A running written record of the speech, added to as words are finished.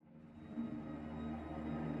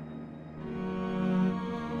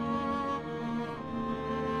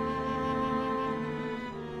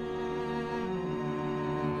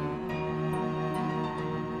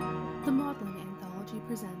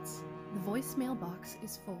presents The Voicemail Box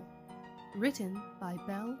is Full, written by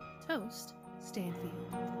Belle Toast Stanfield.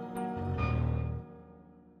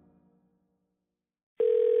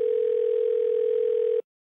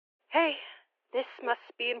 Hey, this must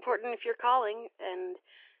be important if you're calling, and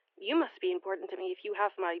you must be important to me if you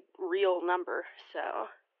have my real number, so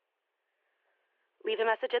leave a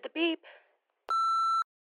message at the beep.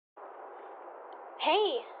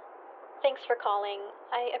 Hey, thanks for calling.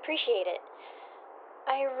 I appreciate it.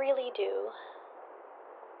 I really do.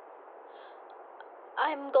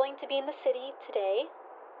 I'm going to be in the city today,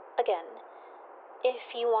 again. If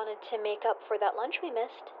you wanted to make up for that lunch we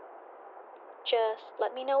missed, just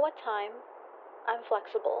let me know what time. I'm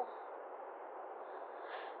flexible.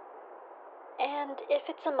 And if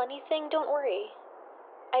it's a money thing, don't worry.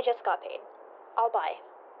 I just got paid. I'll buy.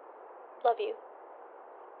 Love you.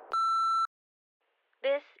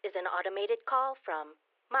 This is an automated call from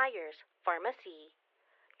Myers Pharmacy.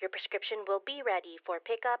 Your prescription will be ready for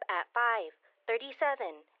pickup at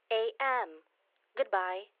 5:37 a.m.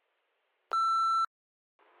 Goodbye.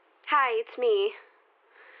 Hi, it's me.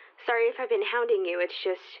 Sorry if I've been hounding you, it's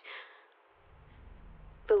just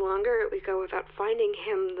the longer we go without finding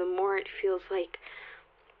him, the more it feels like...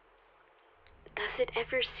 Does it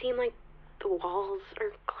ever seem like the walls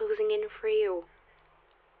are closing in for you?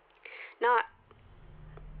 Not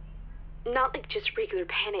like just regular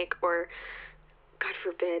panic or, God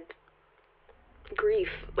forbid, grief.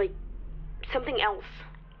 Like something else.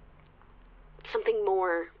 Something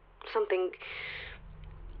more. Something...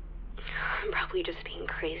 I'm probably just being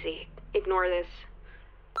crazy. Ignore this.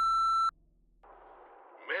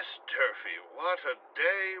 Miss Turfy, what a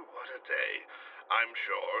day, what a day. I'm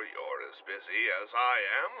sure you're as busy as I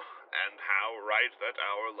am, and how right that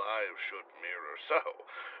our lives should mirror so.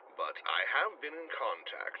 But I have been in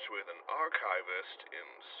contact with an archivist in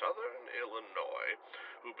southern Illinois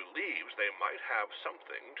who believes they might have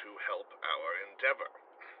something to help our endeavor.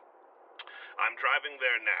 I'm driving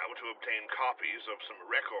there now to obtain copies of some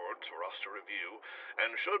records for us to review,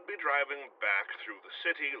 and should be driving back through the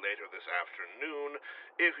city later this afternoon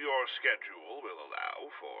if your schedule will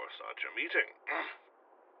allow for such a meeting.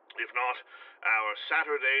 If not, our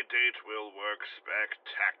Saturday date will work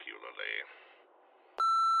spectacularly.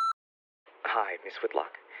 Hi, Miss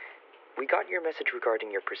Whitlock. We got your message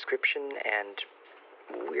regarding your prescription, and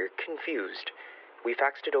we're confused. We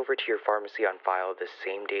faxed it over to your pharmacy on file the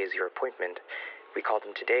same day as your appointment. We called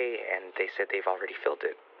them today, and they said they've already filled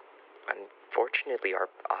it. Unfortunately, our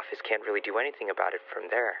office can't really do anything about it from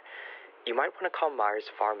there. You might want to call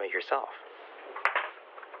Myers Pharma yourself.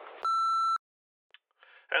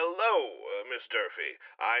 Hello, Miss Durfee.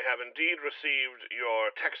 I have indeed received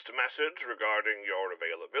your text message regarding your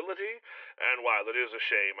availability, and while it is a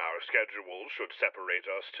shame our schedules should separate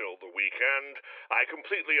us till the weekend, I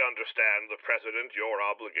completely understand the precedent your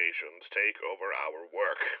obligations take over our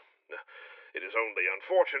work. It is only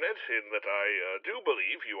unfortunate in that I do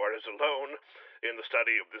believe you are as alone in the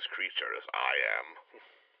study of this creature as I am.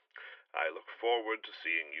 I look forward to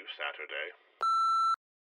seeing you Saturday.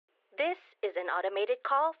 This is an automated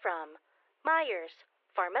call from Myers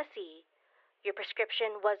Pharmacy. Your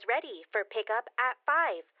prescription was ready for pickup at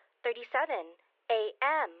 5:37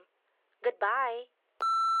 a.m. Goodbye.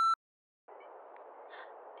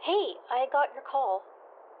 Hey, I got your call.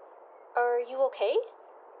 Are you okay?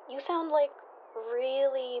 You sound like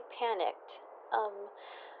really panicked.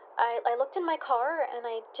 I looked in my car and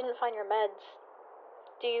I didn't find your meds.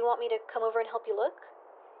 Do you want me to come over and help you look?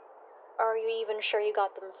 Are you even sure you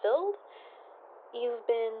got them filled? You've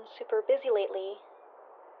been super busy lately.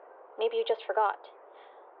 Maybe you just forgot.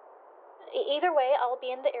 Either way, I'll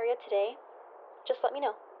be in the area today. Just let me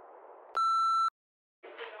know.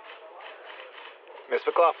 Miss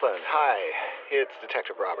McLaughlin, hi. It's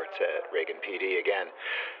Detective Roberts at Reagan PD again.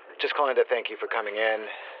 Just calling to thank you for coming in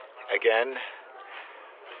again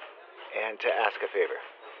and to ask a favor.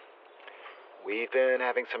 We've been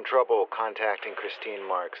having some trouble contacting Christine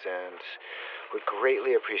Marks, and would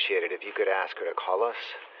greatly appreciate it if you could ask her to call us.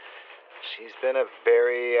 She's been a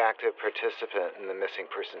very active participant in the missing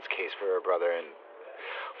persons case for her brother, and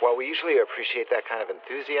while we usually appreciate that kind of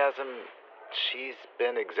enthusiasm, she's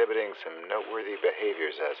been exhibiting some noteworthy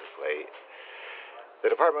behaviors as of late.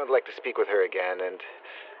 The department would like to speak with her again, and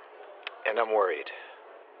I'm worried.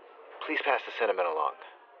 Please pass the sentiment along.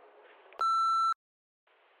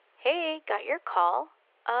 Hey, got your call.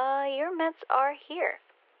 Your meds are here.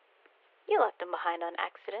 You left them behind on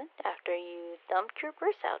accident after you dumped your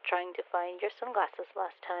purse out trying to find your sunglasses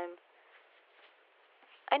last time.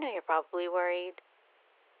 I know you're probably worried.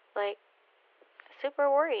 Like, super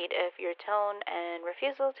worried if your tone and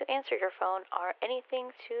refusal to answer your phone are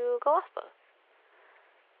anything to go off of.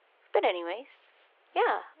 But anyways,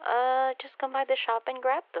 yeah, just come by the shop and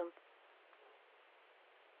grab them.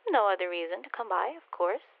 No other reason to come by, of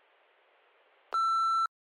course.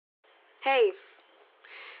 Hey,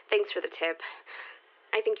 thanks for the tip.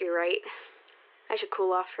 I think you're right. I should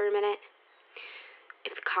cool off for a minute.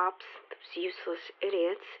 If the cops, those useless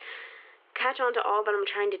idiots, catch on to all that I'm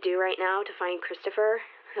trying to do right now to find Christopher,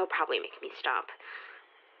 they'll probably make me stop.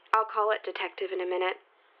 I'll call it detective in a minute.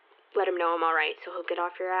 Let him know I'm alright so he'll get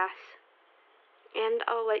off your ass. And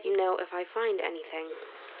I'll let you know if I find anything.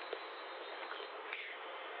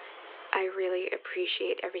 I really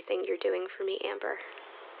appreciate everything you're doing for me, Amber.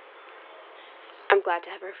 I'm glad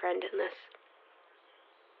to have a friend in this.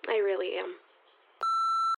 I really am.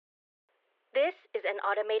 This is an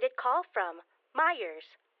automated call from Myers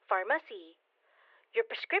Pharmacy. Your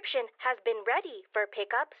prescription has been ready for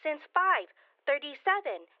pickup since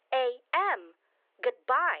 5:37 a.m.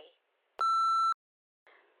 Goodbye.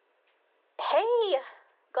 Hey,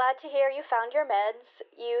 glad to hear you found your meds.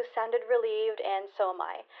 You sounded relieved, and so am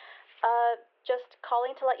I. Just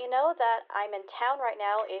calling to let you know that I'm in town right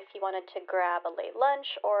now if you wanted to grab a late lunch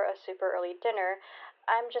or a super early dinner.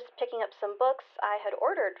 I'm just picking up some books I had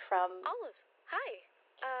ordered from... Olive, hi.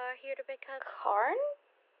 Here to pick up... Karn?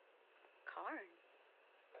 Karn?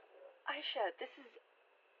 Aisha, this is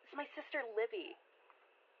my sister Libby.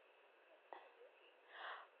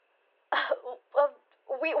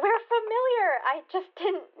 We're familiar. I just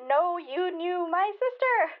didn't know you knew my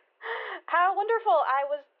sister. How wonderful. I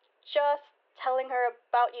was just telling her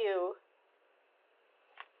about you.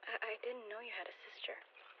 I didn't know you had a sister.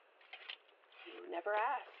 You never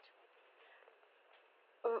asked.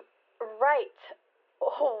 Right.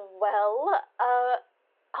 Oh, well,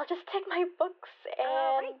 I'll just take my books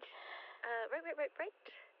and...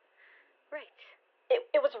 Right.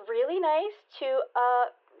 It was really nice to,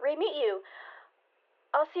 re-meet you.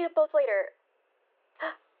 I'll see you both later.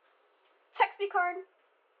 Text me, Karn.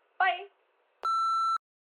 Bye.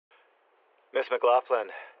 Miss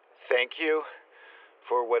McLaughlin, thank you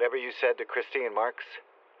for whatever you said to Christine Marks.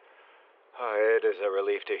 Oh, it is a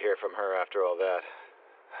relief to hear from her after all that.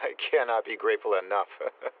 I cannot be grateful enough.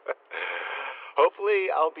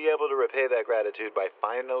 Hopefully, I'll be able to repay that gratitude by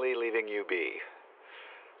finally leaving you be.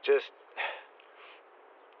 Just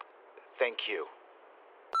thank you.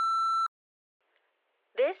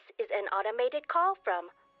 This is an automated call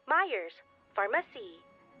from Myers Pharmacy.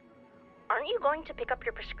 Aren't you going to pick up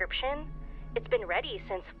your prescription? It's been ready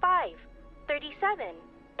since 5:37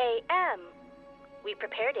 a.m. We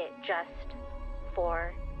prepared it just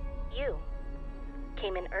for you.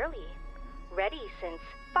 Came in early, ready since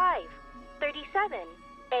 5:37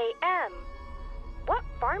 a.m. What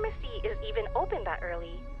pharmacy is even open that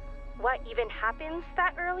early? What even happens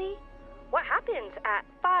that early? What happens at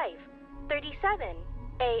 5:37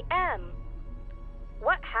 a.m.?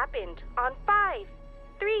 What happened on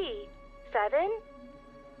 5/3/7?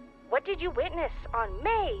 What did you witness on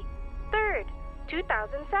May 3rd,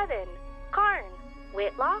 2007? Karn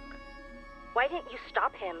Whitlock? Why didn't you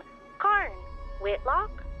stop him? Karn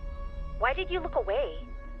Whitlock? Why did you look away?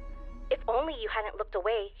 If only you hadn't looked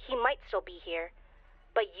away, he might still be here.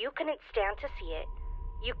 But you couldn't stand to see it.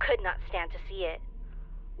 You could not stand to see it.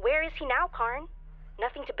 Where is he now, Karn?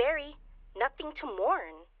 Nothing to bury, nothing to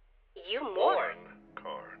mourn. You mourn.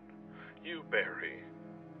 Karn. You bury.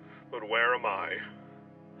 But where am I?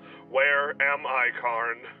 Where am I,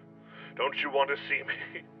 Karn? Don't you want to see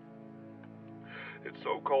me? It's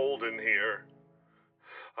so cold in here.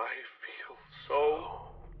 I feel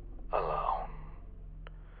so alone.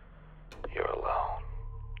 You're alone,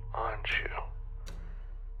 aren't you?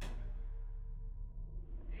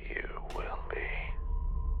 You will be.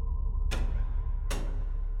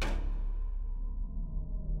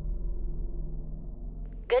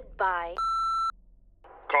 Goodbye.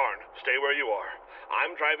 Karn, stay where you are.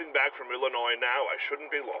 I'm driving back from Illinois now. I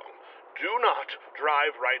shouldn't be long. Do not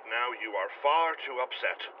drive right now. You are far too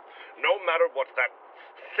upset. No matter what that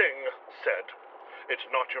thing said, it's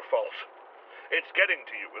not your fault. It's getting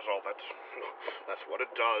to you is all that's what it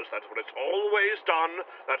does. That's what it's always done.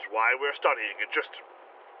 That's why we're studying it. Just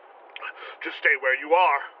stay where you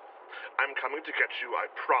are. I'm coming to get you, I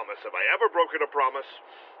promise. Have I ever broken a promise?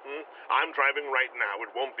 I'm driving right now.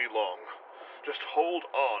 It won't be long. Just hold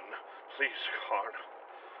on. Please, Karn.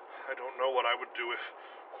 I don't know what I would do if...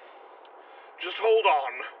 Just hold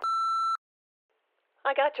on.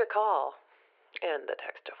 I got your call. And the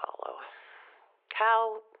text to follow.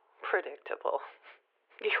 How predictable.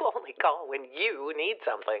 You only call when you need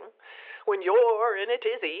something. When you're in a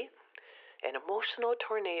tizzy. An emotional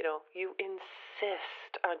tornado you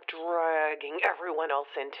insist on dragging everyone else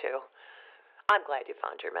into. I'm glad you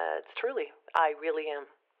found your meds. Truly, I really am.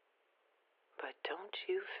 But don't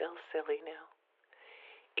you feel silly now?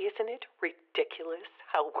 Isn't it ridiculous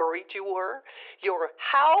how worried you were? You're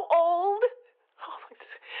how old? Oh,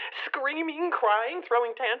 screaming, crying,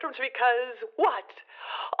 throwing tantrums because what?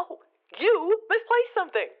 Oh, you misplaced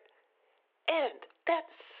something. And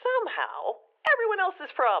that's somehow everyone else's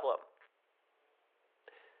problem.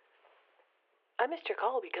 I missed your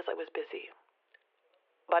call because I was busy.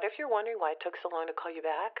 But if you're wondering why it took so long to call you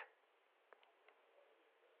back,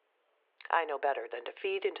 I know better than to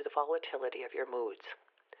feed into the volatility of your moods.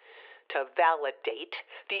 To validate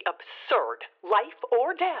the absurd life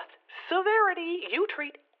or death severity you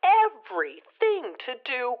treat everything to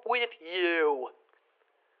do with you.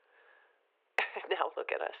 Now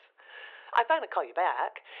look at us. I finally call you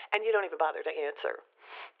back, and you don't even bother to answer.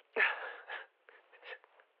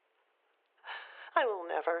 I will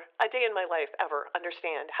never, a day in my life, ever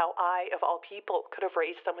understand how I, of all people, could have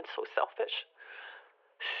raised someone so selfish.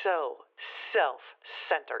 So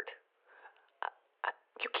self-centered.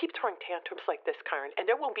 You keep throwing tantrums like this, Karen, and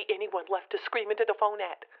there won't be anyone left to scream into the phone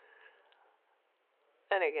at.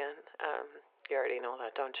 And again, you already know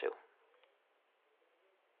that, don't you?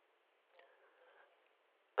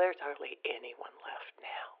 There's hardly anyone left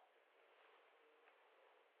now.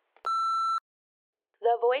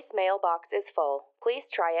 The voicemail box is full. Please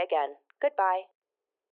try again. Goodbye.